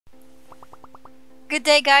Good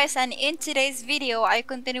day guys, and in today's video ay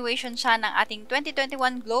continuation siya ng ating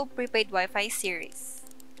 2021 Globe Prepaid Wi-Fi series.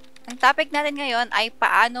 Ang topic natin ngayon ay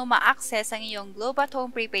paano ma-access ang iyong Globe at Home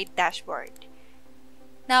Prepaid dashboard.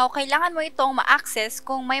 Now, kailangan mo itong ma-access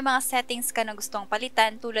kung may mga settings ka na gustong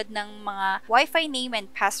palitan tulad ng mga Wi-Fi name and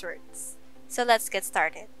passwords. So let's get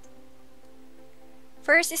started.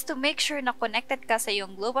 First is to make sure na connected ka sa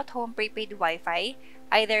iyong Globe at Home Prepaid Wi-Fi,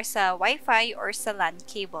 either sa Wi-Fi or sa LAN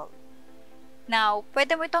cable. Now,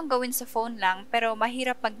 pwede mo itong gawin sa phone lang pero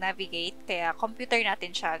mahirap mag-navigate kaya computer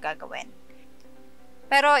natin siya gagawin.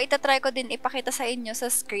 Pero itatry ko din ipakita sa inyo sa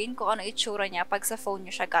screen kung ano itsura niya pag sa phone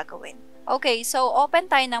nyo siya gagawin. Okay, so open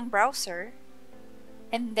tayo ng browser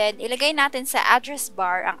and then ilagay natin sa address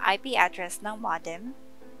bar ang IP address ng modem.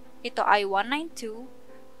 Ito ay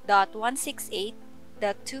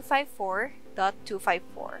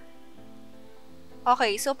 192.168.254.254.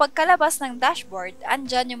 Okay, so pagkalabas ng dashboard,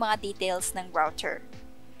 andyan yung mga details ng router.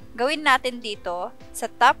 Gawin natin dito, sa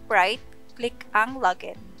top right, click ang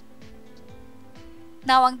login.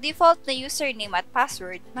 Now, ang default na username at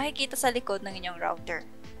password, makikita sa likod ng inyong router.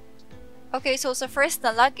 Okay, so sa first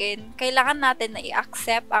na login, kailangan natin na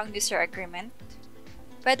i-accept ang user agreement.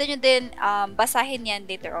 Pwede nyo din basahin yan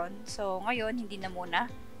later on. So, ngayon, hindi na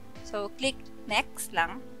muna. So, click next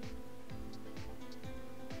lang.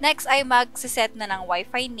 Next ay mag-set na ng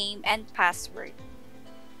Wi-Fi name and password.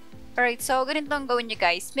 Alright, so ganito ang gawin nyo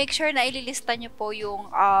guys. Make sure na ililista nyo po yung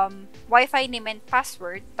Wi-Fi name and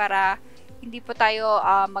password para hindi po tayo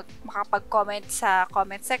makapag-comment sa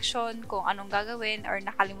comment section kung anong gagawin or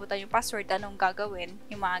nakalimutan yung password, anong gagawin,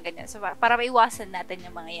 yung mga ganyan. So, para maiwasan natin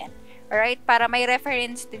yung mga yan. Alright, para may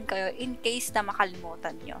reference din kayo in case na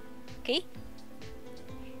makalimutan nyo. Okay?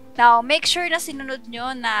 Now, make sure na sinunod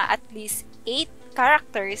nyo na at least 8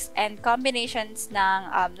 characters and combinations ng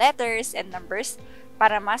letters and numbers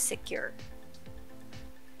para mas secure.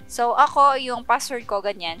 So, ako, yung password ko,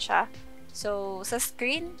 ganyan siya. So, sa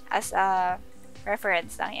screen, as a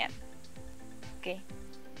reference lang yan. Okay.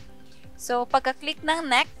 So, pagka-click ng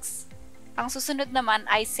next, ang susunod naman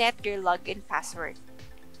ay set your login password.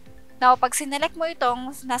 Now, pag sinelect mo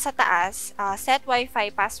itong nasa taas, set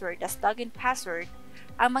Wi-Fi password as login password,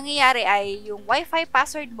 ang mangyayari ay yung Wi-Fi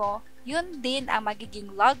password mo, yun din ang magiging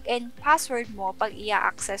login password mo pag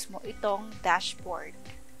i-access mo itong dashboard.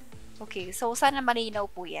 Okay, so sana malinaw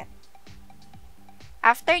po yan.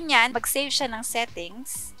 After nyan, mag-save siya ng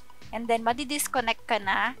settings, and then madi-disconnect ka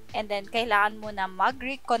na, and then kailangan mo na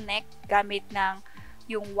mag-reconnect gamit ng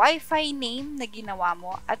yung Wi-Fi name na ginawa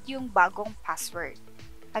mo at yung bagong password.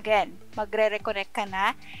 Again, magre-reconnect ka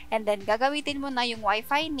na, and then gagamitin mo na yung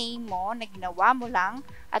Wi-Fi name mo na ginawa mo lang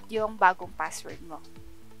at yung bagong password mo.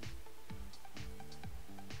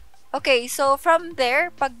 Okay, so from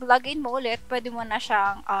there, pag login mo ulit, pwede mo na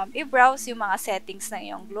siyang i-browse yung mga settings ng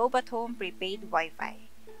iyong Globe at Home Prepaid Wi-Fi.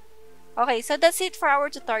 Okay, so that's it for our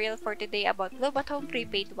tutorial for today about Globe at Home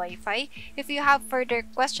Prepaid Wi-Fi. If you have further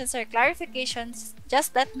questions or clarifications,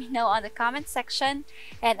 just let me know on the comment section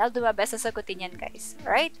and I'll do my best na sagutin yan guys.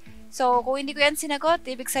 Alright? So, kung hindi ko yan sinagot,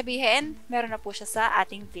 ibig sabihin, meron na po siya sa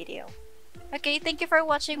ating video. Okay, thank you for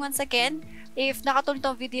watching once again. If nakatulong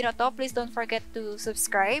tong video na to, please don't forget to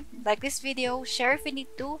subscribe, like this video, share if you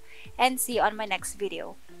need to, and see you on my next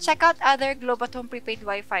video. Check out other Globe at Home Prepaid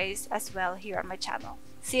Wi-Fis as well here on my channel.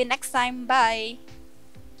 See you next time. Bye!